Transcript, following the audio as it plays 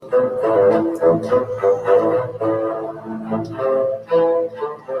Welcome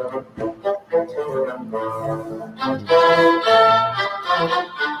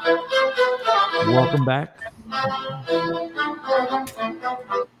back.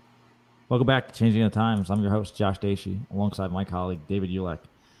 Welcome back to Changing the Times. I'm your host, Josh Dacey, alongside my colleague, David Ulek.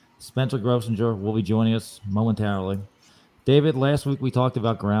 Spencer Grosinger will be joining us momentarily. David, last week we talked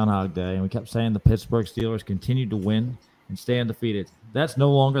about Groundhog Day, and we kept saying the Pittsburgh Steelers continued to win and stay undefeated. That's no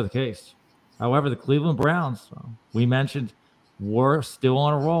longer the case. However, the Cleveland Browns, we mentioned, were still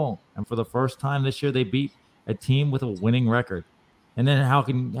on a roll, and for the first time this year, they beat a team with a winning record. And then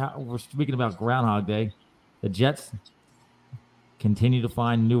we're speaking about Groundhog Day, the Jets continue to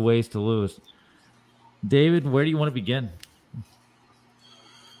find new ways to lose. David, where do you want to begin?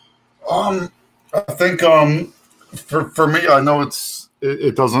 I think for me, I know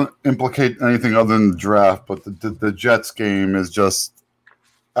it doesn't implicate anything other than the draft, but the Jets game is just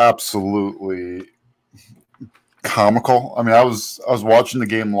absolutely comical. I mean, I was watching the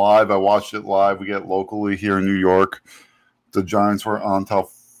game live. I watched it live. We get locally here in New York. The Giants were on till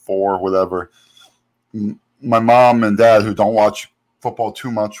 4, whatever. My mom and dad, who don't watch football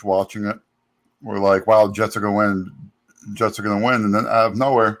too much, watching it, were like, "Wow, Jets are going to win. Jets are going to win." And then out of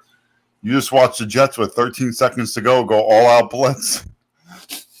nowhere, you just watch the Jets with 13 seconds to go all out blitz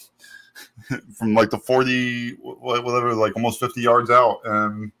from like the 40, whatever, like almost 50 yards out,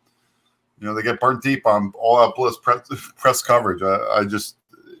 and they get burnt deep on all out blitz press coverage.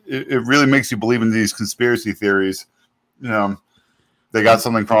 It really makes you believe in these conspiracy theories. They got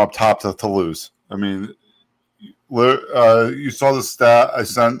something from up top to lose. I mean, you saw the stat I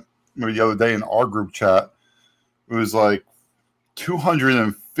sent maybe the other day in our group chat. It was like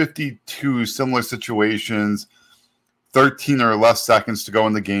 252 similar situations, 13 or less seconds to go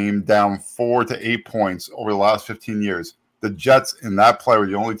in the game, down 4 to 8 points over the last 15 years. The Jets in that play were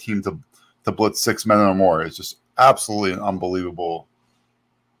the only team to blitz 6 men or more. It's just absolutely unbelievable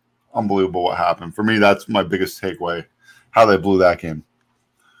what happened. For me, that's my biggest takeaway, how they blew that game.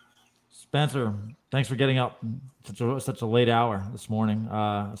 Spencer, thanks for getting up such a late hour this morning,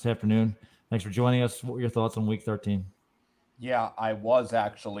 this afternoon. Thanks for joining us. What were your thoughts on Week 13? Yeah, I was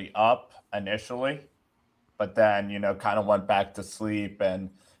actually up initially, but then, kind of went back to sleep, and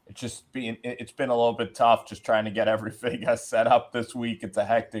it's been a little bit tough just trying to get everything set up this week. It's a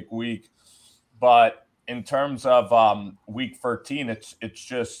hectic week. But in terms of Week 13, it's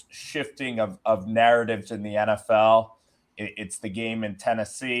just shifting of narratives in the NFL. It's the game in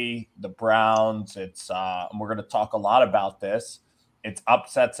Tennessee, the Browns. And we're going to talk a lot about this. It's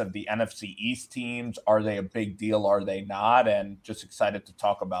upsets of the NFC East teams. Are they a big deal? Are they not? And just excited to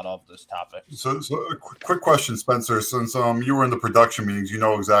talk about all of this topic. So a quick question, Spencer. Since you were in the production meetings, you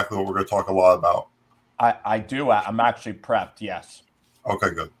know exactly what we're going to talk a lot about. I do. I'm actually prepped. Yes.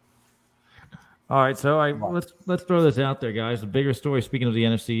 Okay, good. All right, so let's throw this out there, guys. The bigger story, speaking of the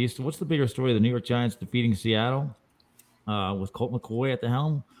NFC East, what's the bigger story? The New York Giants defeating Seattle with Colt McCoy at the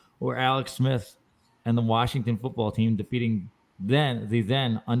helm, or Alex Smith and the Washington football team defeating the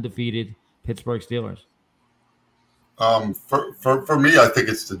then undefeated Pittsburgh Steelers? For me, I think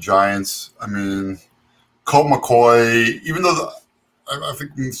it's the Giants. I mean, Colt McCoy, even though I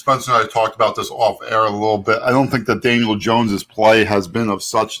think Spencer and I talked about this off air a little bit, I don't think that Daniel Jones's play has been of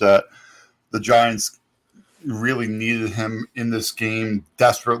such that the Giants really needed him in this game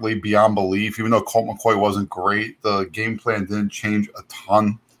desperately beyond belief. Even though Colt McCoy wasn't great, the game plan didn't change a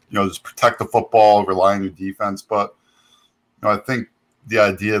ton. Just protect the football, rely on your defense. But I think the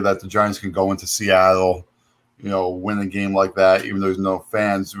idea that the Giants can go into Seattle, win a game like that, even though there's no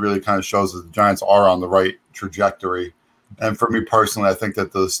fans, really kind of shows that the Giants are on the right trajectory. And for me personally, I think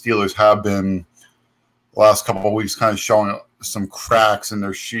that the Steelers have been the last couple of weeks kind of showing some cracks in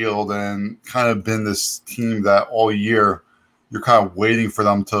their shield and kind of been this team that all year you're kind of waiting for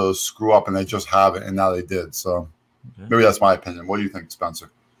them to screw up, and they just haven't, and now they did. So maybe that's my opinion. What do you think,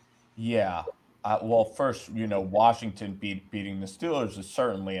 Spencer? Yeah. Well, first, Washington beating the Steelers is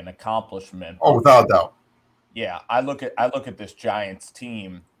certainly an accomplishment. Oh, without a doubt. Yeah, I look at this Giants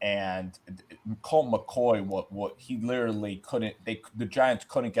team, and Colt McCoy, what he literally couldn't. The Giants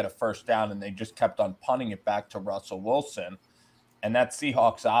couldn't get a first down, and they just kept on punting it back to Russell Wilson. And that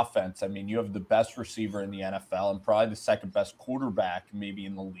Seahawks offense, I mean, you have the best receiver in the NFL and probably the second best quarterback maybe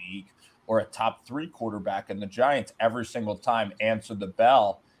in the league, or a top 3 quarterback. And the Giants every single time answered the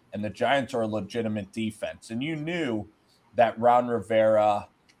bell, and the Giants are a legitimate defense. And you knew that Ron Rivera,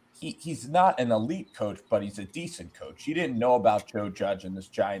 he's not an elite coach, but he's a decent coach. You didn't know about Joe Judge and this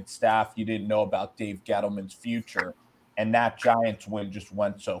Giants staff. You didn't know about Dave Gettleman's future. And that Giants win just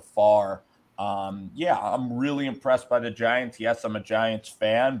went so far. I'm really impressed by the Giants. Yes, I'm a Giants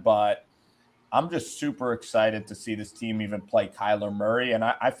fan, but I'm just super excited to see this team even play Kyler Murray, and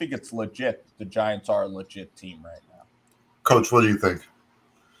I think it's legit. The Giants are a legit team right now. Coach, what do you think?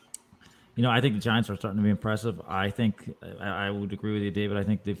 I think the Giants are starting to be impressive. I think I would agree with you, David. I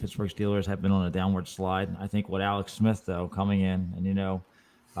think the Pittsburgh Steelers have been on a downward slide. I think what Alex Smith, though, coming in and,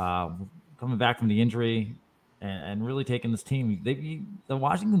 coming back from the injury and really taking this team, the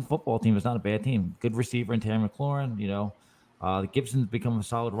Washington football team is not a bad team. Good receiver in Terry McLaurin, the Gibson's become a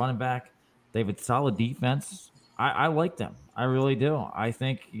solid running back. They have a solid defense. I like them. I really do. I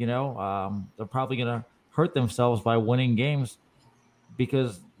think, they're probably going to hurt themselves by winning games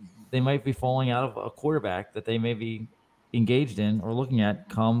because they might be falling out of a quarterback that they may be engaged in or looking at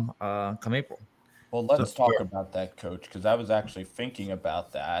come April. Well, let's talk about that, Coach, because I was actually thinking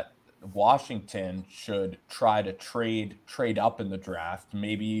about that. Washington should try to trade up in the draft.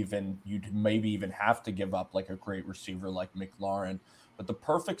 You'd maybe even have to give up like a great receiver like McLaurin. But the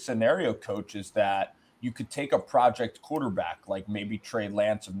perfect scenario, Coach, is that you could take a project quarterback like maybe Trey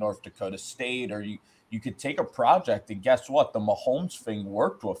Lance of North Dakota State, or you could take a project, and guess what? The Mahomes thing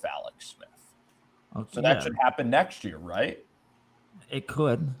worked with Alex Smith. So that should happen next year, right? It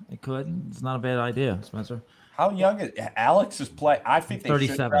could. It's not a bad idea, Spencer. How young is Alex? I think they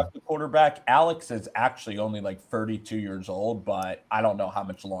 37. should draft the quarterback. Alex is actually only like 32 years old, but I don't know how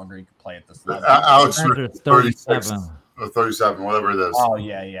much longer he could play at this level. Alex is 37. Or 37, whatever it is. Oh,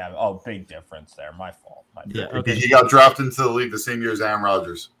 yeah. Oh, big difference there. My fault. Yeah, okay. He got drafted into the league the same year as Aaron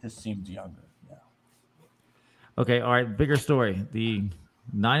Rodgers. This seems younger. Yeah. Okay, all right. Bigger story: the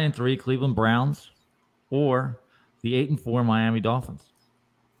 9-3 Cleveland Browns or the 8-4 Miami Dolphins.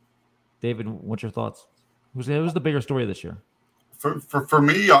 David, what's your thoughts? Who's the bigger story this year? For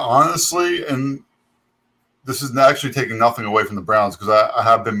me, honestly, and this is actually taking nothing away from the Browns because I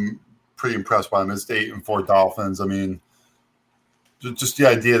have been pretty impressed by them. It's the 8-4 Dolphins. I mean, just the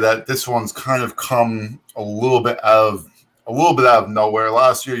idea that this one's kind of come a little bit out of nowhere.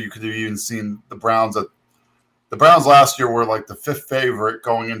 Last year, you could have even seen the Browns. The Browns last year were like the fifth favorite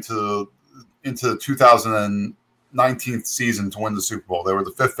going into the 2019 season to win the Super Bowl. They were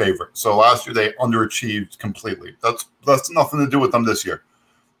the fifth favorite. So last year they underachieved completely. That's nothing to do with them this year.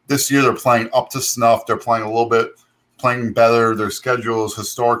 This year they're playing up to snuff. They're playing better. Their schedule is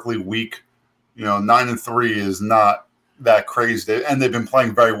historically weak. 9-3 is not that crazy, and they've been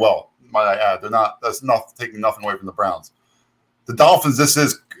playing very well. Might I add? That's not taking nothing away from the Browns. The Dolphins.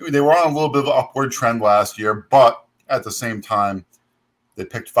 They were on a little bit of an upward trend last year, but at the same time, they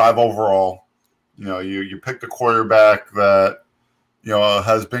picked 5 overall. You picked a quarterback that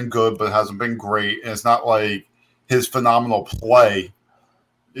has been good but hasn't been great, and it's not like his phenomenal play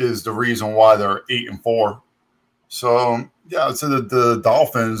is the reason why they're 8-4. So yeah, I'd say that the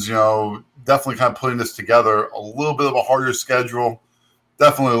Dolphins, definitely kind of putting this together. A little bit of a harder schedule,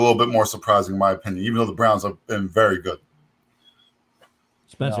 definitely a little bit more surprising in my opinion. Even though the Browns have been very good.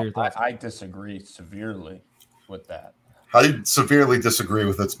 Spencer, your thoughts? I disagree severely with that. How do you severely disagree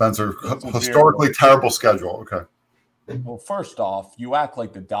with it, Spencer? Historically terrible schedule. Okay. Well, first off, you act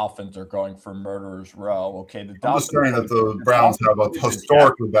like the Dolphins are going for murderer's row. Okay, I'm just saying that the Browns have a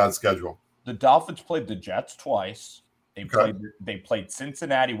historically bad schedule. The Dolphins played the Jets twice. They played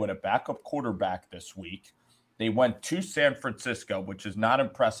Cincinnati with a backup quarterback this week. They went to San Francisco, which is not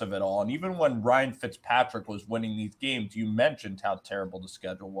impressive at all. And even when Ryan Fitzpatrick was winning these games, you mentioned how terrible the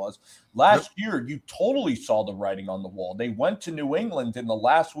schedule was. Last year, you totally saw the writing on the wall. They went to New England in the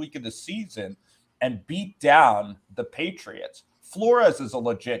last week of the season and beat down the Patriots. Flores is a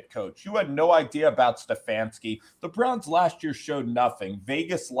legit coach. You had no idea about Stefanski. The Browns last year showed nothing.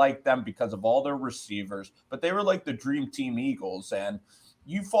 Vegas liked them because of all their receivers, but they were like the dream team Eagles. And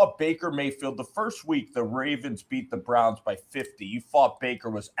you fought Baker Mayfield. The first week, the Ravens beat the Browns by 50. You thought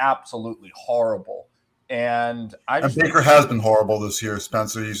Baker was absolutely horrible. And Baker has been horrible this year,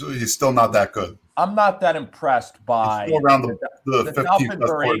 Spencer. He's still not that good. I'm not that impressed by he's still around the 15th Dolphins best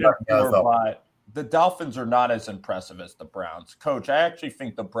are quarterback in the NFL. but the Dolphins are not as impressive as the Browns. Coach, I actually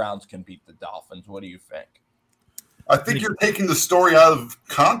think the Browns can beat the Dolphins. What do you think? I think you're taking the story out of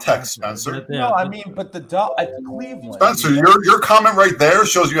context, Spencer. No, I mean, but Cleveland. Spencer, your comment right there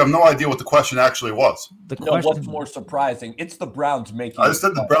shows you have no idea what the question actually was. What's more surprising? It's the Browns making. I just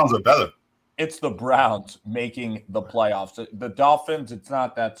said the Browns are better. It's the Browns making the playoffs. The Dolphins, it's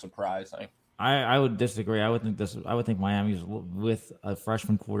not that surprising. I would disagree. I would think Miami's with a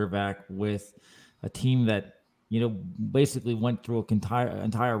freshman quarterback, with a team that basically went through an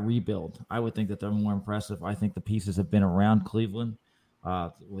entire rebuild. I would think that they're more impressive. I think the pieces have been around Cleveland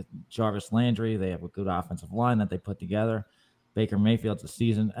with Jarvis Landry. They have a good offensive line that they put together. Baker Mayfield's a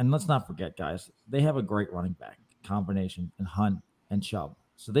season. And let's not forget, guys, they have a great running back combination in Hunt and Chubb.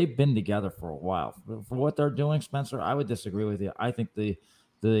 So they've been together for a while. For what they're doing, Spencer, I would disagree with you. I think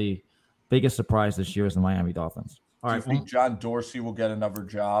the biggest surprise this year is the Miami Dolphins. All Do you right, think John Dorsey will get another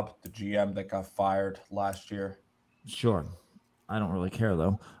job? The GM that got fired last year. sure. I don't really care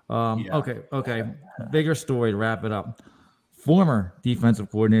though. Yeah. Okay. Bigger story to wrap it up. Former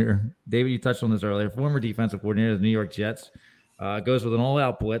defensive coordinator, David, you touched on this earlier. Former defensive coordinator of the New York Jets goes with an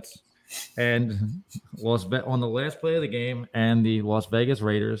all-out blitz, and on the last play of the game, and the Las Vegas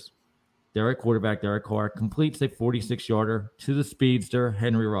Raiders, quarterback Derek Carr completes a 46-yarder to the speedster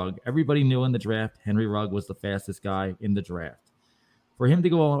Henry Rugg. Everybody knew in the draft Henry Rugg was the fastest guy in the draft. For him to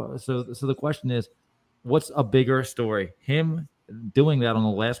go, so the question is, what's a bigger story? Him doing that on the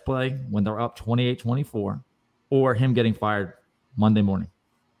last play when they're up 28-24, or him getting fired Monday morning?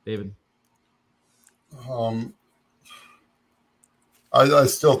 David? I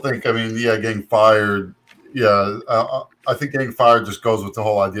still think, getting fired. Yeah, I think getting fired just goes with the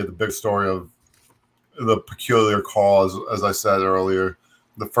whole idea, the big story of the peculiar cause, as I said earlier.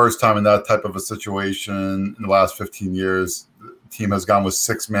 The first time in that type of a situation in the last 15 years, the team has gone with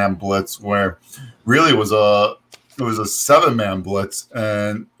 6-man blitz, where really it was a 7-man blitz,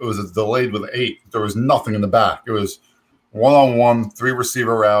 and it was delayed with 8. There was nothing in the back. It was 1-on-1,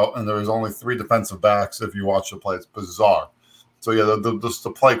 3-receiver route, and there was only 3 defensive backs. If you watch the play, it's bizarre. So yeah,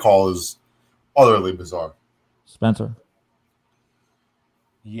 the play call is utterly bizarre. Spencer?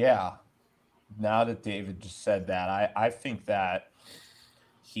 Yeah. Now that David just said that, I think that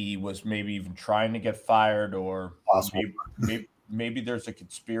he was maybe even trying to get fired, or maybe there's a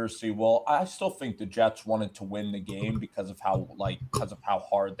conspiracy. Well, I still think the Jets wanted to win the game because of how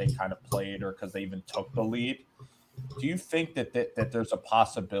hard they kind of played, or because they even took the lead. Do you think that there's a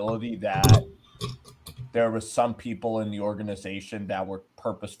possibility that there was some people in the organization that were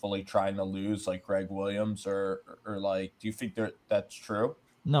purposefully trying to lose, like Greg Williams, or like, do you think that's true?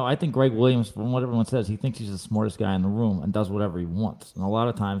 No, I think Greg Williams, from what everyone says, he thinks he's the smartest guy in the room and does whatever he wants. And a lot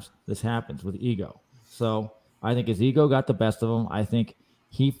of times this happens with ego. So I think his ego got the best of him. I think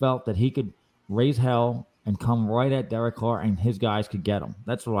he felt that he could raise hell and come right at Derek Carr, and his guys could get him.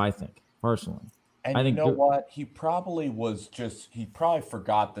 That's what I think, personally. And I think you know what? He probably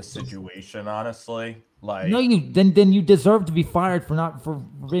forgot the situation, honestly. Like, no, then you deserve to be fired for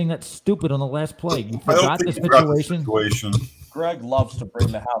being that stupid on the last play. You forgot the situation. Greg loves to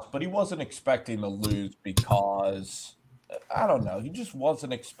bring the house, but he wasn't expecting to lose because, I don't know, he just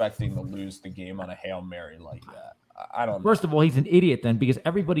wasn't expecting to lose the game on a Hail Mary like that. I don't know. First of all, he's an idiot then, because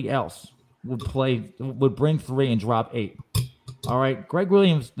everybody else would bring 3 and drop 8. All right, Greg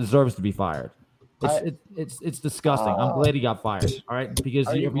Williams deserves to be fired. It's disgusting. I'm glad he got fired. All right, because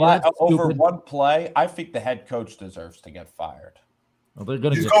over one play, I think the head coach deserves to get fired. Well,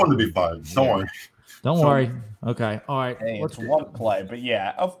 he's going to be fired. Don't worry. Okay. All right. Hey, it's one play, but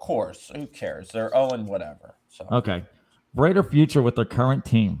yeah, of course. Who cares? They're 0 whatever. So okay. Brighter future with their current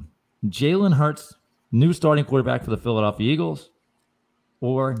team. Jalen Hurts, new starting quarterback for the Philadelphia Eagles,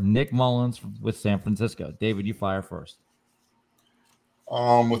 or Nick Mullins with San Francisco. David, you fire first.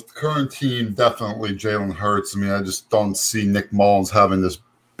 With the current team, definitely Jalen Hurts. I just don't see Nick Mullins having this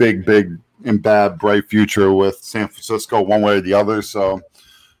big and bad bright future with San Francisco one way or the other. So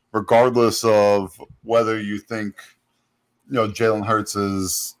regardless of whether you think, Jalen Hurts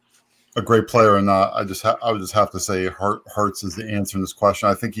is a great player or not, I would just have to say Hurts is the answer in this question.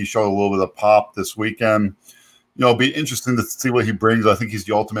 I think he showed a little bit of pop this weekend. It'll be interesting to see what he brings. I think he's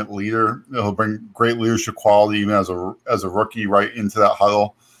the ultimate leader. He'll bring great leadership quality even as a rookie right into that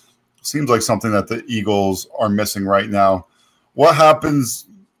huddle. Seems like something that the Eagles are missing right now. What happens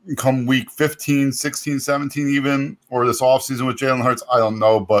come week 15, 16, 17 even, or this offseason with Jalen Hurts, I don't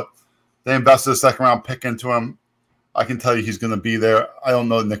know, but they invested a second-round pick into him. I can tell you he's going to be there. I don't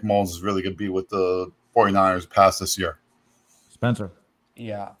know that Nick Mullins is really going to be with the 49ers past this year. Spencer?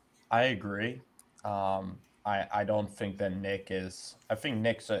 Yeah, I agree. I don't think that Nick is – I think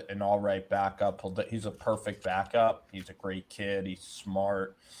Nick's an all right backup. He's a perfect backup. He's a great kid. He's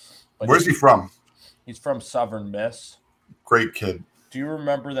smart. But where's he from? He's from Southern Miss. Great kid. Do you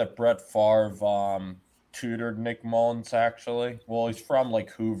remember that Brett Favre tutored Nick Mullins, actually? Well, he's from,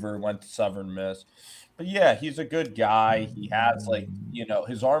 Hoover, went to Southern Miss. But, yeah, he's a good guy. He has,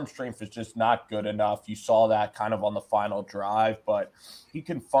 his arm strength is just not good enough. You saw that kind of on the final drive, but he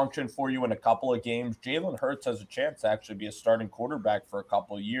can function for you in a couple of games. Jalen Hurts has a chance to actually be a starting quarterback for a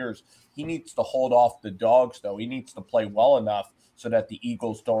couple of years. He needs to hold off the dogs, though. He needs to play well enough so that the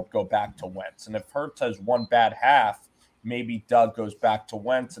Eagles don't go back to Wentz. And if Hurts has one bad half, maybe Doug goes back to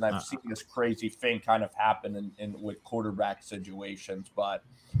Wentz. And I've seen this crazy thing kind of happen in with quarterback situations. But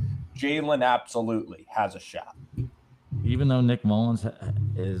Jalen absolutely has a shot. even though Nick Mullins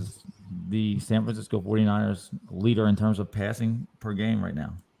is the San Francisco 49ers leader in terms of passing per game right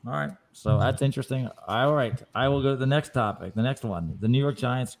now. All right. So that's interesting. All right. I will go to the next topic, the next one. The New York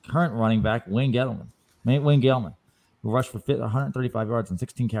Giants' current running back, Wayne Gellman, who rushed for 135 yards and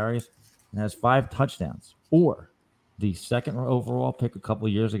 16 carries and has 5 touchdowns. Or the second overall pick a couple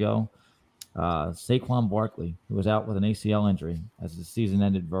of years ago, Saquon Barkley, who was out with an ACL injury as the season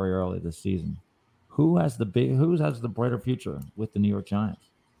ended very early this season. Who has the brighter future with the New York Giants?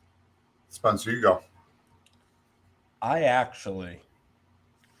 Spencer, you go. I actually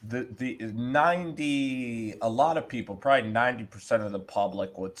the 90 a lot of people, probably 90% of the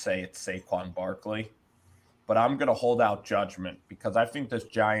public would say it's Saquon Barkley, but I'm going to hold out judgment because I think this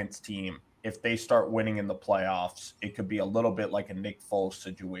Giants team, if they start winning in the playoffs, it could be a little bit like a Nick Foles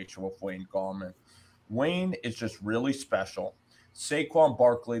situation with Wayne Gallman. Wayne is just really special. Saquon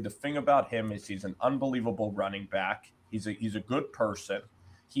Barkley, the thing about him is he's an unbelievable running back. He's a good person.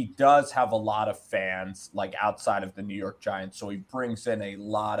 He does have a lot of fans, like outside of the New York Giants. So he brings in a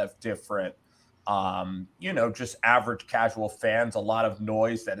lot of different, just average casual fans, a lot of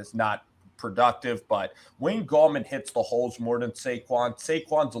noise that is not productive. But Wayne Gallman hits the holes more than Saquon.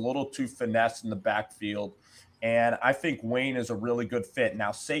 Saquon's a little too finesse in the backfield. And I think Wayne is a really good fit.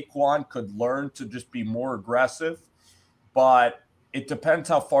 Now, Saquon could learn to just be more aggressive, but it depends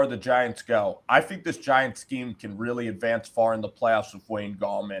how far the Giants go. I think this Giants scheme can really advance far in the playoffs with Wayne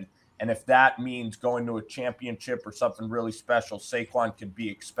Gallman. And if that means going to a championship or something really special, Saquon can be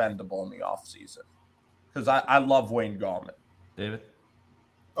expendable in the offseason. Because I love Wayne Gallman. David?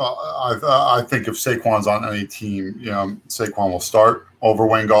 I think if Saquon's on any team, Saquon will start over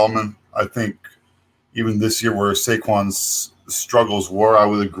Wayne Gallman. I think even this year where Saquon's struggles were, I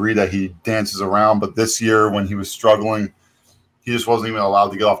would agree that he dances around. But this year when he was struggling, he just wasn't even allowed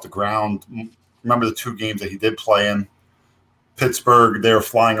to get off the ground. Remember the 2 games that he did play in? Pittsburgh, they were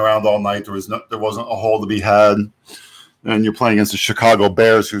flying around all night. There wasn't a hole to be had. And you're playing against the Chicago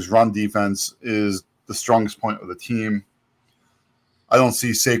Bears, whose run defense is the strongest point of the team. I don't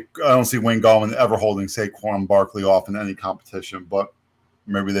see Wayne Gallman ever holding Saquon Barkley off in any competition, but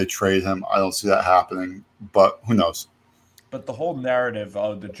maybe they trade him. I don't see that happening, but who knows? But the whole narrative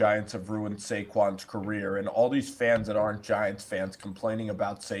of the Giants have ruined Saquon's career, and all these fans that aren't Giants fans complaining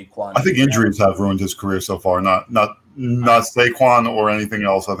about Saquon. I think injuries have ruined his career so far. Not Saquon or anything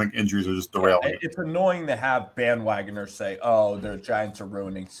else. I think injuries are just derailing it. It's annoying to have bandwagoners say, "Oh, the Giants are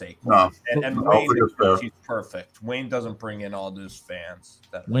ruining Saquon." No, and Wayne he's perfect. Wayne doesn't bring in all those fans.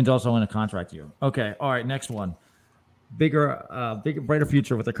 Wayne's also in a contract year. Okay, all right. Next one. Bigger, brighter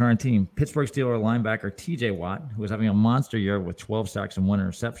future with the current team. Pittsburgh Steelers linebacker T.J. Watt, who is having a monster year with 12 sacks and 1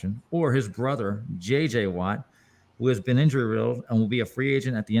 interception, or his brother J.J. Watt, who has been injury riddled and will be a free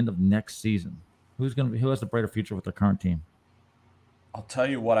agent at the end of next season. Who has the brighter future with the current team? I'll tell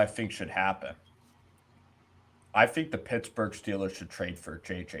you what I think should happen. I think the Pittsburgh Steelers should trade for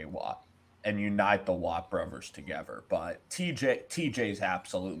J.J. Watt and unite the Watt brothers together. But TJ's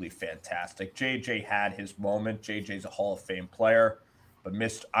absolutely fantastic. JJ had his moment. JJ's a Hall of Fame player, but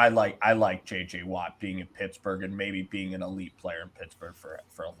I like JJ Watt being in Pittsburgh and maybe being an elite player in Pittsburgh for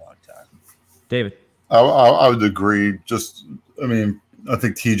a long time. David? I would agree. I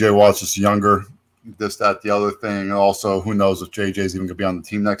think TJ Watt's just younger, this, that, the other thing. And also, who knows if JJ's even going to be on the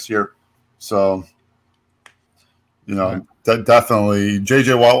team next year. So, that definitely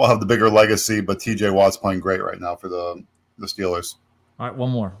J.J. Watt will have the bigger legacy, but T.J. Watt's playing great right now for the Steelers. All right,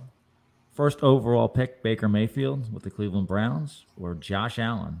 one more. First overall pick, Baker Mayfield with the Cleveland Browns, or Josh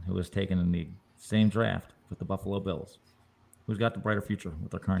Allen, who was taken in the same draft with the Buffalo Bills. Who's got the brighter future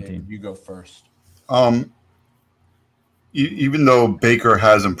with their current team? You go first. Even though Baker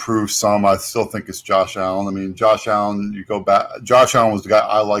has improved some, I still think it's Josh Allen. Josh Allen, you go back. Josh Allen was the guy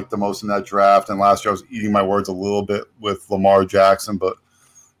I liked the most in that draft, and last year I was eating my words a little bit with Lamar Jackson. But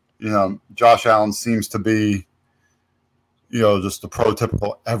Josh Allen seems to be, just the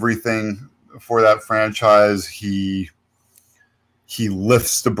prototypical everything for that franchise. He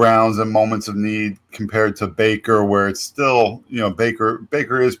lifts the Browns in moments of need compared to Baker, where it's still,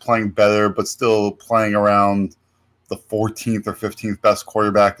 Baker is playing better, but still playing around the 14th or 15th best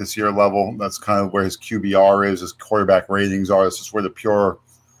quarterback this year level. That's kind of where his QBR is, his quarterback ratings are. It's just where the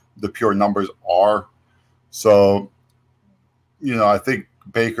pure numbers are. So, I think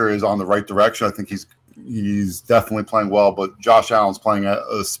Baker is on the right direction. I think he's definitely playing well, but Josh Allen's playing at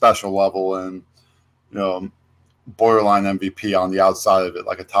a special level and, borderline MVP on the outside of it,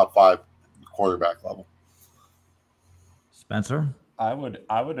 like a top 5 quarterback level. Spencer? I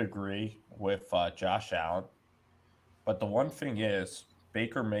would agree with Josh Allen. But the one thing is,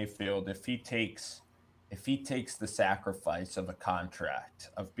 Baker Mayfield, if he takes if he takes the sacrifice of a contract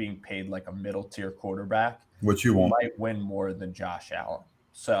of being paid like a middle tier quarterback, which you he won't. might win more than Josh Allen.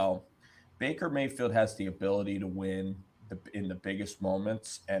 So Baker Mayfield has the ability to win in the biggest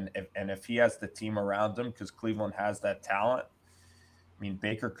moments, and if he has the team around him, because Cleveland has that talent, I mean,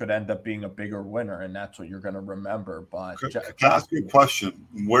 Baker could end up being a bigger winner, and that's what you're going to remember. But Can I ask you a question?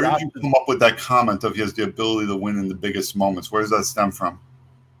 Where did you come up with that comment of he has the ability to win in the biggest moments? Where does that stem from?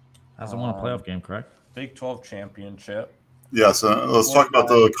 Hasn't won a playoff game, correct? Big 12 championship. Yes. Let's talk about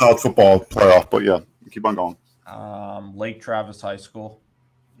the college football playoff. But yeah, keep on going. Lake Travis High School.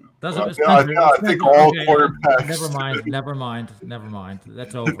 I think all quarterbacks. Never mind.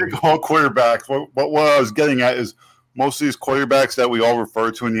 That's over. I think all quarterbacks. But what I was getting at is most of these quarterbacks that we all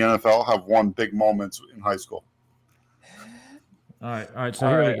refer to in the NFL have won big moments in high school. All right. So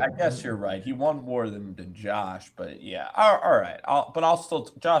here we go. I guess you're right. He won more than Josh, but yeah. All right. I'll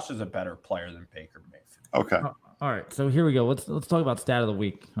still. Josh is a better player than Baker Mayfield. Okay. All right. So here we go. Let's talk about stat of the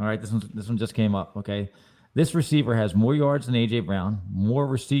week. All right. This one just came up. Okay. This receiver has more yards than AJ Brown, more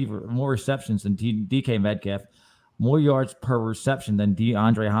receptions than DK Metcalf, more yards per reception than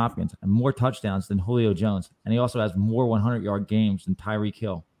DeAndre Hopkins, and more touchdowns than Julio Jones. And he also has more 100-yard games than Tyreek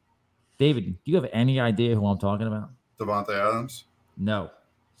Hill. David, do you have any idea who I'm talking about? Devontae Adams? No.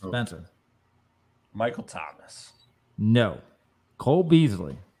 Spencer? Michael Thomas? No. Cole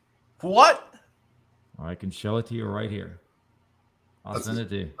Beasley? What? I can show it to you right here. I'll send it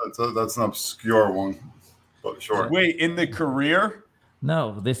to you. That's an obscure one, but sure. Wait, in the career?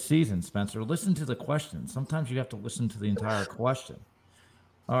 No, this season, Spencer. Listen to the question. Sometimes you have to listen to the entire question.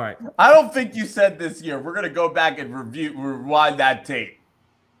 All right. I don't think you said this year. We're going to go back and rewind that tape.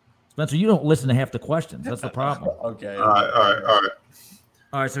 Spencer, you don't listen to half the questions. That's the problem. Okay. All right.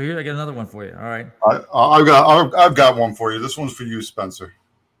 All right, so here I get another one for you. All right. I've got one for you. This one's for you, Spencer.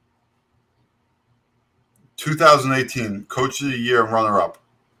 2018 Coach of the Year and runner-up.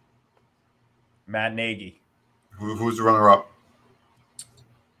 Matt Nagy. Who's the runner-up?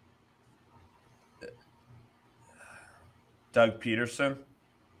 Doug Peterson.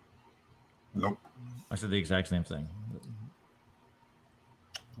 Nope. I said the exact same thing.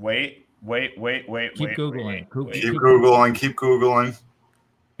 Wait. Keep Googling. Keep Googling.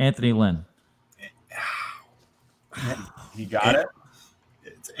 Anthony Lynn. He got it?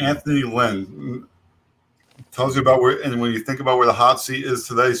 It's Anthony Lynn. Tells you about where, and when you think about where the hot seat is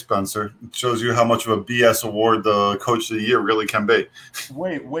today, Spencer, it shows you how much of a BS award the Coach of the Year really can be.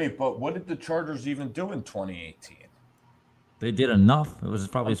 Wait, but what did the Chargers even do in 2018? They did enough. It was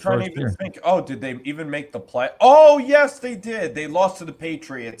probably his first year. Did they even make the play? Oh, yes, they did. They lost to the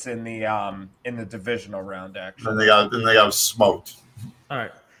Patriots in the divisional round, actually. Then they got smoked. All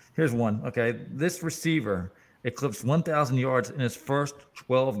right, here's one. Okay, this receiver eclipsed 1,000 yards in his first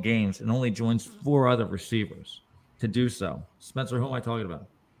 12 games and only joins 4 other receivers to do so. Spencer, who am I talking about?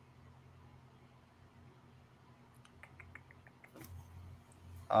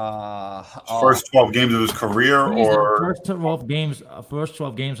 First 12 games of his career, or first 12 games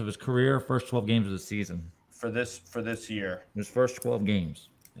of his career, first 12 games of the season. For this year. His first 12 games.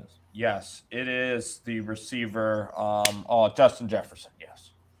 Yes, it is the receiver. Justin Jefferson. Yes.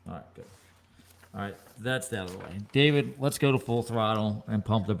 All right, good. All right, that's out of the way. David, let's go to full throttle and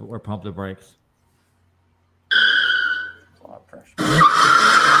pump the brakes. A lot of pressure.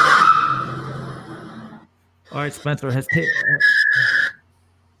 All right, Spencer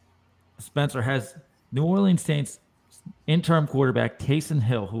has New Orleans Saints interim quarterback Taysom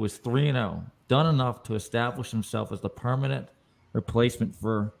Hill, who is 3-0, done enough to establish himself as the permanent replacement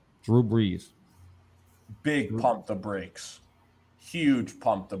for Drew Brees. Big pump the brakes. Huge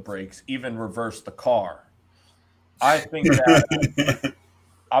pump the brakes. Even reverse the car. I think that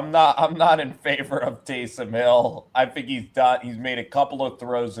I'm not in favor of Taysom Hill. I think he's done. He's made a couple of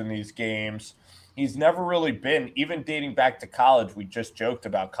throws in these games. He's never really been, even dating back to college. We just joked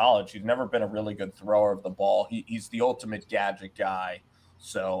about college. He's never been a really good thrower of the ball. He's the ultimate gadget guy.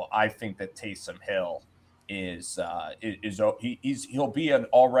 So I think that Taysom Hill he'll be an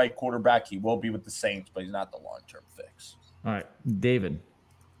all right quarterback. He will be with the Saints, but he's not the long-term fix. All right, David,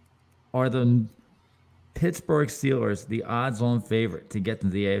 are the Pittsburgh Steelers the odds-on favorite to get to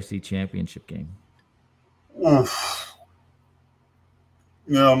the AFC Championship game? Oof.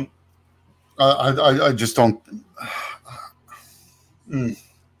 I just don't. I'm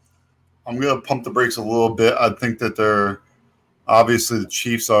going to pump the brakes a little bit. I think that they're obviously the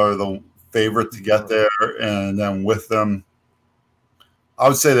Chiefs are the favorite to get there, and then with them, I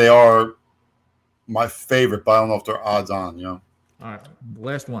would say they are my favorite, but I don't know if they're odds on. All right,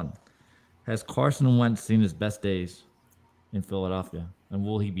 last one. Has Carson Wentz seen his best days in Philadelphia, and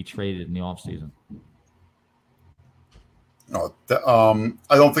will he be traded in the offseason? I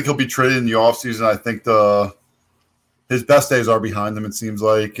don't think he'll be traded in the offseason. I think his best days are behind him, it seems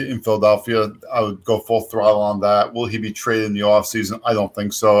like, in Philadelphia. I would go full throttle on that. Will he be traded in the offseason? I don't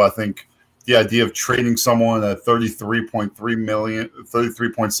think so. I think the idea of trading someone at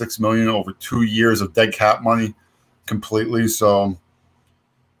 $33.6 million over 2 years of dead cap money completely. So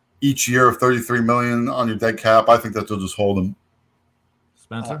each year of $33 million on your dead cap, I think that they'll just hold him.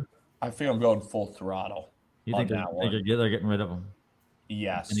 Spencer? I think I'm going full throttle. You think they're getting rid of him?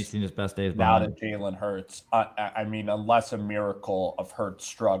 Yes. And he's seen his best days now that Jalen Hurts. I mean, unless a miracle of Hurts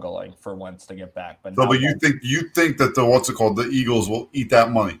struggling for Wentz to get back. But you think that the Eagles will eat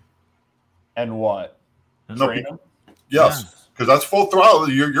that money? And what? Trade him? Yes, because that's full throttle.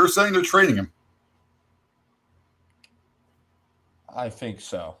 You're saying they're trading him. I think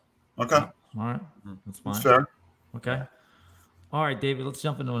so. Okay. All right. That's fine. That's fair. Okay. All right, David, let's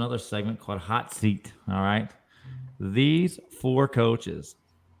jump into another segment called Hot Seat. All right. These 4 coaches,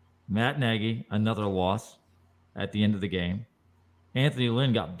 Matt Nagy, another loss at the end of the game. Anthony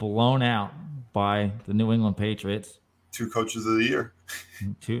Lynn got blown out by the New England Patriots. 2 coaches of the year.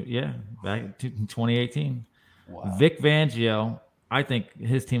 Back to 2018. Wow. Vic Fangio, I think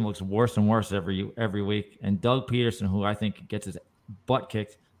his team looks worse and worse every week. And Doug Peterson, who I think gets his butt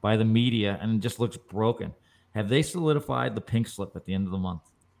kicked by the media and just looks broken. Have they solidified the pink slip at the end of the month?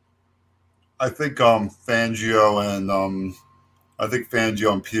 I think Fangio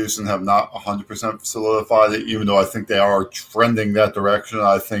and Peterson have not 100% solidified it, even though I think they are trending that direction.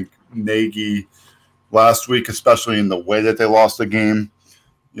 I think Nagy last week, especially in the way that they lost the game,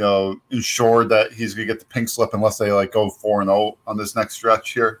 ensured that he's going to get the pink slip unless they go 4-0 on this next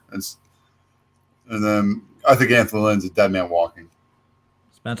stretch here. And then I think Anthony Lynn's a dead man walking.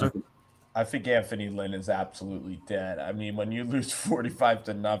 Spencer? I think Anthony Lynn is absolutely dead. I mean, when you lose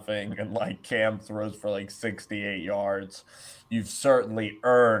 45-0 and Cam throws for 68 yards, you've certainly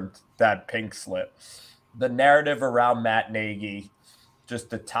earned that pink slip. The narrative around Matt Nagy, just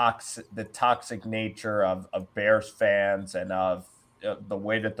the toxic nature of Bears fans and of the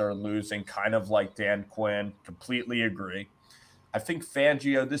way that they're losing, kind of like Dan Quinn, completely agree. I think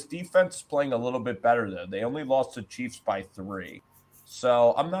Fangio, this defense is playing a little bit better, though. They only lost to Chiefs by 3.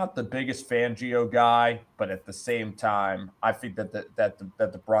 So I'm not the biggest Fangio guy, but at the same time, I think that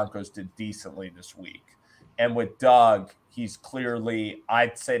the Broncos did decently this week. And with Doug, he's clearly,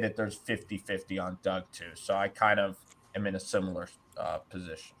 I'd say that there's 50-50 on Doug too. So I kind of am in a similar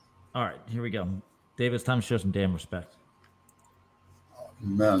position. All right, here we go. David, it's time to show some damn respect.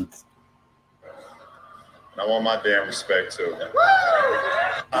 Man. I want my damn respect too.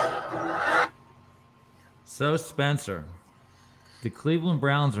 So, Spencer, the Cleveland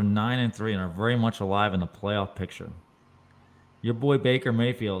Browns are 9-3 and are very much alive in the playoff picture. Your boy Baker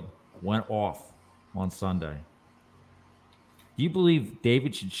Mayfield went off on Sunday. Do you believe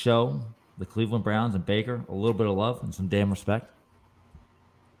David should show the Cleveland Browns and Baker a little bit of love and some damn respect?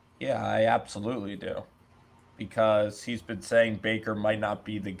 Yeah, I absolutely do. Because he's been saying Baker might not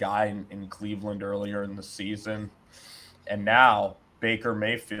be the guy in Cleveland earlier in the season. And now Baker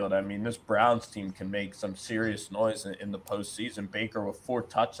Mayfield, I mean, this Browns team can make some serious noise in the postseason. Baker with 4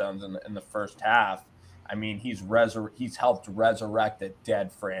 touchdowns in the first half. I mean, he's helped resurrect a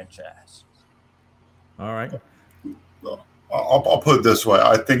dead franchise. All right. I'll put it this way.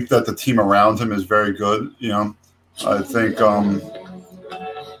 I think that the team around him is very good. I think Are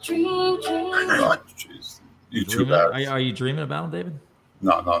you dreaming about him, David?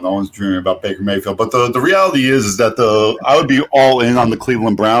 No one's dreaming about Baker Mayfield. But the reality is that I would be all in on the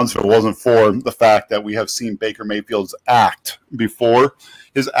Cleveland Browns if it wasn't for the fact that we have seen Baker Mayfield's act before.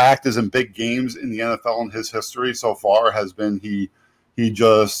 His act is in big games in the NFL, and his history so far has been he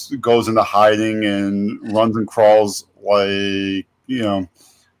just goes into hiding and runs and crawls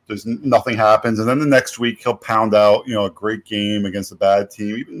there's nothing happens. And then the next week he'll pound out, a great game against a bad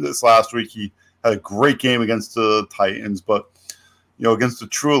team. Even this last week he had a great game against the Titans, but against the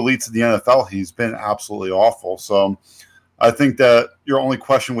true elites of the NFL, he's been absolutely awful. So I think that your only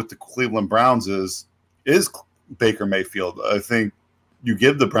question with the Cleveland Browns is Baker Mayfield. I think you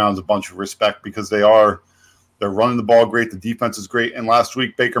give the Browns a bunch of respect because they're running the ball great. The defense is great. And last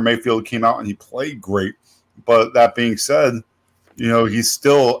week, Baker Mayfield came out and he played great. But that being said, he's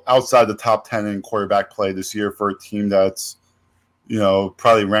still outside the top 10 in quarterback play this year for a team that's,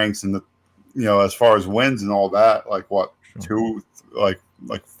 probably ranks in the, as far as wins and all that, Sure. 2,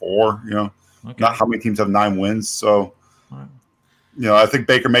 4, Okay. Not how many teams have 9 wins. So, All right. I think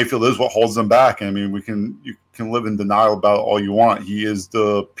Baker Mayfield is what holds them back. I mean, you can live in denial about it all you want. He is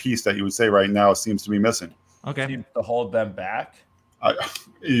the piece that you would say right now seems to be missing. Okay. Seems to hold them back.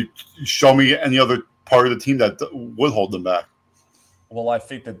 You show me any other part of the team that would hold them back. Well, I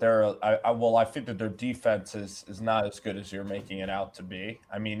think that I think that their defense is not as good as you're making it out to be.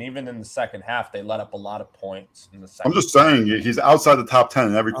 I mean, even in the second half, they let up a lot of points in the second. I'm just saying he's outside the top 10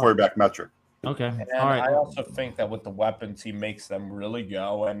 in every quarterback metric. Okay. And All right. I also think that with the weapons, he makes them really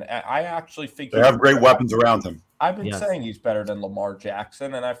go. And I actually think they have great weapons around him. I've been saying he's better than Lamar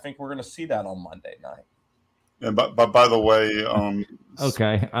Jackson, and I think we're going to see that on Monday night. And but by the way,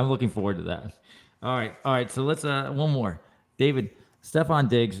 okay, I'm looking forward to that. All right. So let's one more, David. Stephon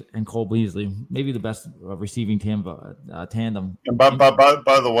Diggs and Cole Beasley, maybe the best receiving tandem. And by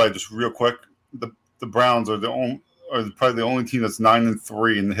the way, just real quick, the Browns are probably the only team that's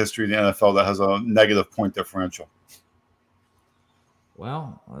 9-3 in the history of the NFL that has a negative point differential.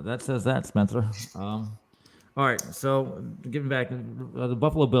 Well, that says that, Spencer. All right, so giving back, the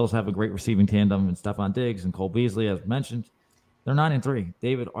Buffalo Bills have a great receiving tandem in Stephon Diggs and Cole Beasley, as mentioned. They're 9-3.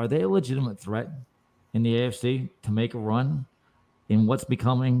 David, are they a legitimate threat in the AFC to make a run in what's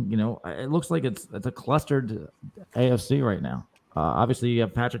becoming, it looks like it's a clustered AFC right now. Obviously, you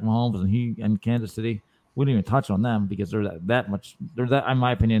have Patrick Mahomes and Kansas City. We didn't even touch on them because they're that much. In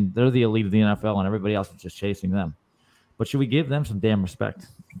my opinion, they're the elite of the NFL, and everybody else is just chasing them. But should we give them some damn respect?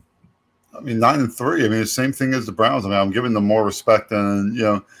 I mean, 9-3. I mean, the same thing as the Browns. I mean, I'm giving them more respect, and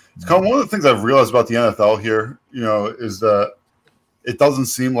it's kind of one of the things I've realized about the NFL here. Is that it doesn't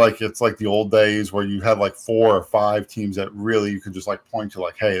seem like it's like the old days where you had like 4 or 5 teams that really you could just like point to,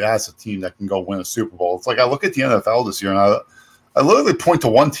 like, hey, that's a team that can go win a Super Bowl. It's like I look at the NFL this year, and I literally point to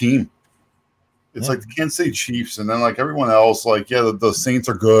one team. It's like the Kansas City Chiefs, and then like everyone else, like the Saints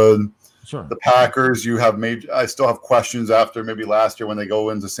are good. Sure. The Packers, I still have questions after maybe last year when they go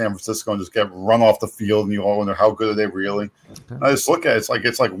into San Francisco and just get run off the field, and you all wonder how good are they really. Okay. And I just look at it,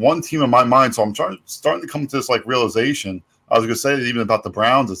 it's like one team in my mind. So I'm starting to come to this like realization. I was going to say that even about the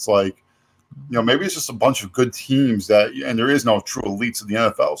Browns, it's like, maybe it's just a bunch of good teams and there is no true elites of the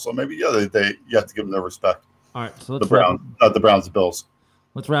NFL. So maybe you have to give them their respect. All right, so let's not the Browns, the Bills.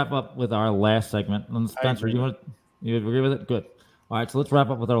 Let's wrap up with our last segment. And Spencer, you agree with it? Good. All right, so let's wrap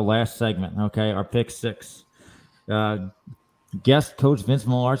up with our last segment. Okay, our pick 6. Guest coach Vince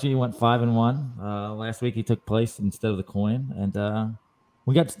Mularkey went 5-1. Last week he took place instead of the coin, and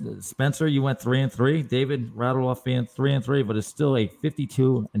we got Spencer. You went 3-3. David rattled off being 3-3, but it's still a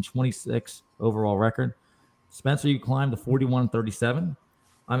 52-26 overall record. Spencer, you climbed to 41-37.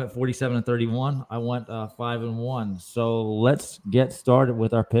 I'm at 47-31. I went 5-1. So let's get started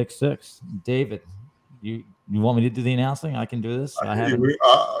with our pick 6. David, you want me to do the announcing? I can do this. I haven't.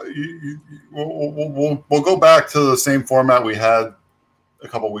 We'll go back to the same format we had a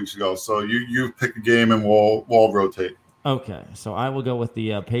couple weeks ago. So you pick a game and we'll rotate. Okay, so I will go with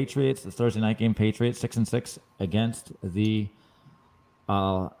the Patriots, the Thursday night game. Patriots 6-6 against the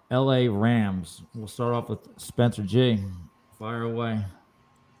LA Rams. We'll start off with Spencer G. Fire away.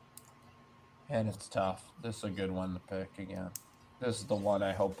 And it's tough. This is a good one to pick again. This is the one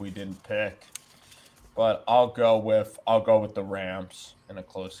I hope we didn't pick, but I'll go with the Rams in a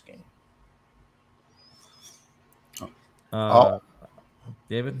close game.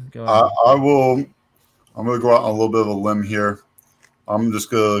 David, go ahead. I will. I'm going to go out on a little bit of a limb here. I'm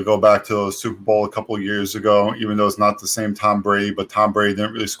just going to go back to the Super Bowl a couple of years ago, even though it's not the same Tom Brady, but Tom Brady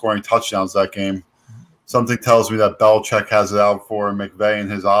didn't really score any touchdowns that game. Something tells me that Belichick has it out for McVay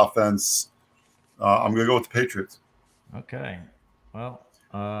and his offense. I'm going to go with the Patriots. Okay. Well,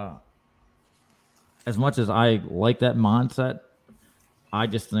 as much as I like that mindset, I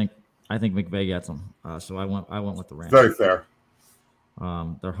think McVay gets them. So I went with the Rams. Very fair.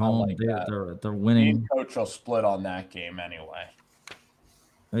 They're home. They're winning. Me and Coach will split on that game anyway.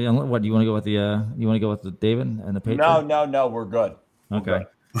 What do you want to go with the? You want to go with the David and the Patriots? No. We're good. Okay.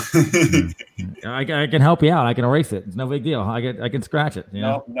 I can help you out. I can erase it. It's no big deal. I can scratch it.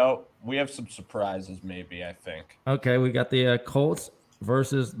 No. We have some surprises, maybe. I think. Okay, we got the Colts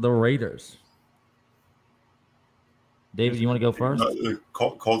versus the Raiders. David, you want to go first?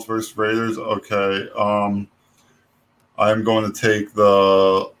 Colts versus Raiders. Okay. I'm going to take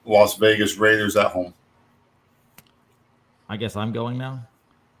the Las Vegas Raiders at home. I guess I'm going now.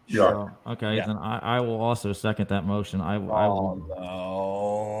 You are. Okay, yeah. Then I will also second that motion. I will.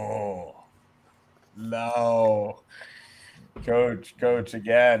 No, Coach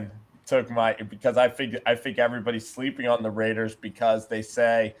again took because I think everybody's sleeping on the Raiders because they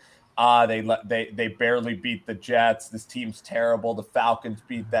say they barely beat the Jets. This team's terrible. The Falcons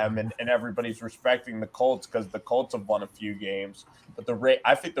beat them, and everybody's respecting the Colts because the Colts have won a few games. But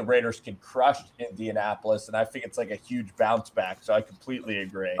I think the Raiders can crush Indianapolis, and I think it's like a huge bounce back. So I completely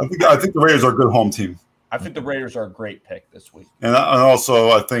agree. I think the Raiders are a good home team. I think the Raiders are a great pick this week. And also,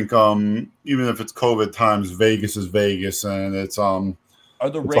 I think even if it's COVID times, Vegas is Vegas, and it's Are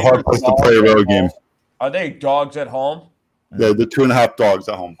the it's a hard place to play a road game. Are they dogs at home? Yeah, the 2.5 dogs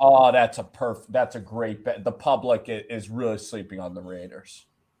at home. Oh, that's a great bet. The public is really sleeping on the Raiders.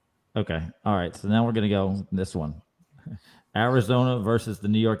 Okay. All right. So now we're going to go this one. Arizona versus the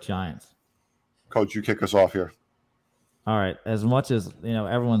New York Giants. Coach, you kick us off here. All right. As much as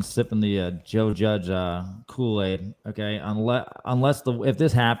everyone's sipping the Joe Judge Kool-Aid, okay. Unless if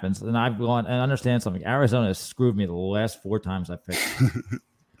this happens, and I've gone and understand something. Arizona has screwed me the last 4 times I picked.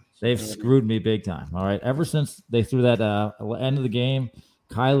 They've screwed me big time. All right. Ever since they threw that end of the game,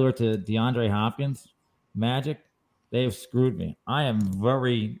 Kyler to DeAndre Hopkins, Magic, they've screwed me. I am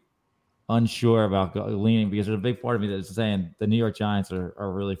very unsure about leaning because there's a big part of me that's saying the New York Giants are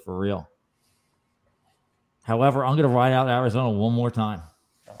really for real. However, I'm going to ride out Arizona one more time.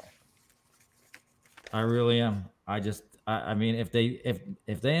 I really am. I mean, if they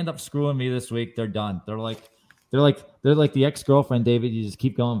end up screwing me this week, they're done. They're like the ex-girlfriend, David, you just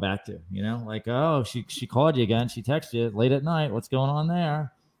keep going back to, like, oh, she called you again. She texted you late at night. What's going on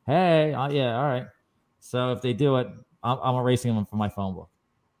there? Hey, yeah, all right. So if they do it, I'm erasing them from my phone book.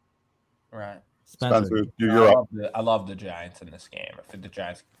 Right. Spencer, you're up. I love the Giants in this game. I think the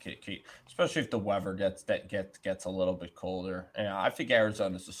Giants keep, especially if the weather gets a little bit colder. I think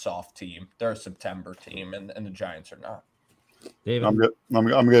Arizona's a soft team. They're a September team, and the Giants are not. David, I'm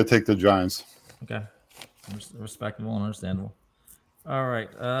going to take the Giants. Okay. Respectable and understandable. All right.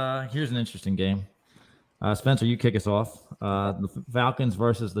 Here's an interesting game. Spencer, you kick us off. The Falcons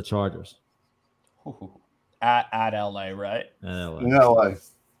versus the Chargers. Ooh. At LA, right? At LA. In LA.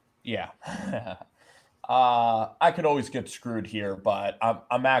 Yeah. I could always get screwed here, but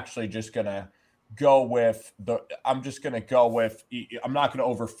I'm actually just gonna go with I'm not gonna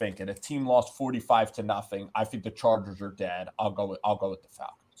overthink it. A team lost 45-0. I think the Chargers are dead. I'll go with the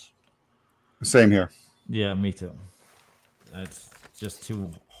Falcons. Same here. Yeah, me too. It's just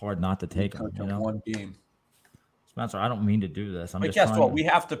too hard not to take them. One game. Spencer, I don't mean to do this. But guess what? We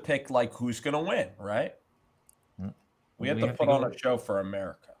have to pick who's gonna win, right? We have to put on a show for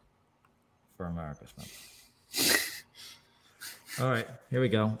America. For America, Spencer. All right, here we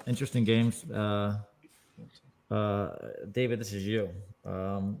go. Interesting games. David, this is you.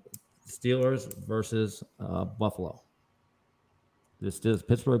 Steelers versus Buffalo. Does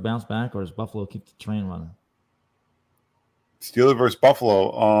Pittsburgh bounce back, or does Buffalo keep the train running? Steelers versus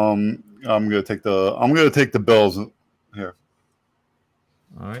Buffalo. I'm gonna take the Bills here.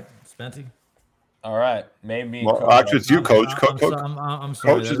 All right, Spency. All right, maybe. Well, actually, it's you, Coach. I'm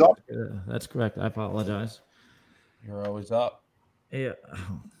sorry. Coach is up. That's correct. I apologize. You're always up. Yeah.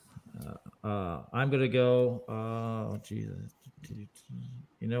 I'm gonna go. Oh, Jesus.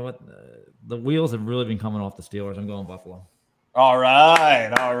 You know what? The wheels have really been coming off the Steelers. I'm going Buffalo. All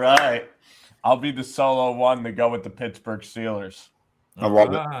right. I'll be the solo one to go with the Pittsburgh Steelers. I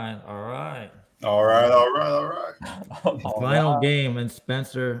love it. All right. Final right. game, and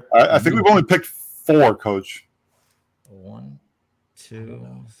Spencer. I think we've only picked 4, Coach. 1,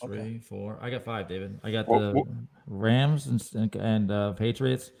 2, 3, 4. I got 5, David. I got the Rams and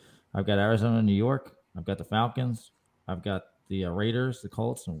Patriots. I've got Arizona, New York. I've got the Falcons. I've got the Raiders, the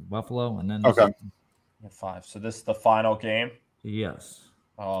Colts, and Buffalo, and then 5. So this is the final game. Yes.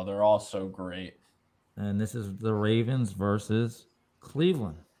 Oh, they're all so great. And this is the Ravens versus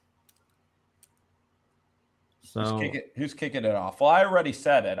Cleveland. So who's kicking it off? Well, I already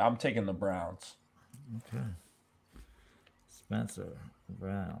said it. I'm taking the Browns. Okay. Spencer,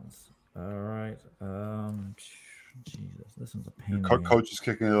 Browns. All right. Jesus, this one's a pain. Coach is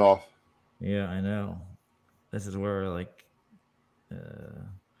kicking it off. Yeah, I know. This is where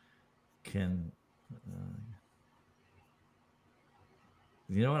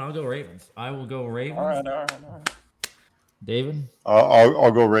you know what? I'll go Ravens. I will go Ravens. All right. David?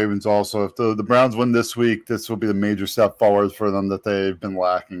 I'll go Ravens also. If the Browns win this week, this will be the major step forward for them that they've been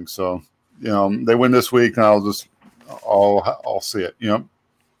lacking. So, they win this week, and I'll see it.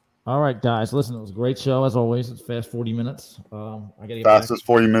 All right, guys. Listen, it was a great show as always. It's fast 40 minutes. I got to get fastest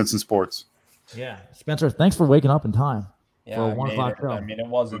 40 minutes in sports. Yeah, Spencer. Thanks for waking up in time. Yeah, for a 1 o'clock show. I mean, it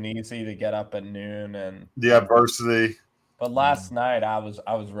wasn't easy to get up at noon and the adversity. But last night I was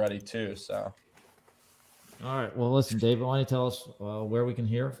ready too. So. All right. Well, listen, David, why don't you tell us where we can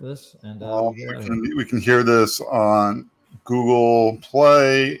hear this? And we can hear this on Google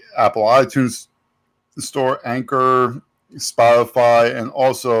Play, Apple iTunes Store, Anchor, Spotify, and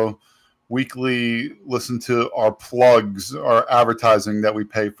also weekly listen to our plugs, our advertising that we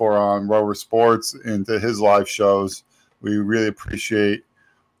pay for on Rover Sports into his live shows. We really appreciate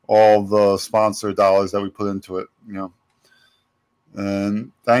all the sponsor dollars that we put into it.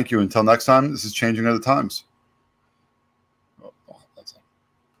 And thank you. Until next time, this is Changing of the Times.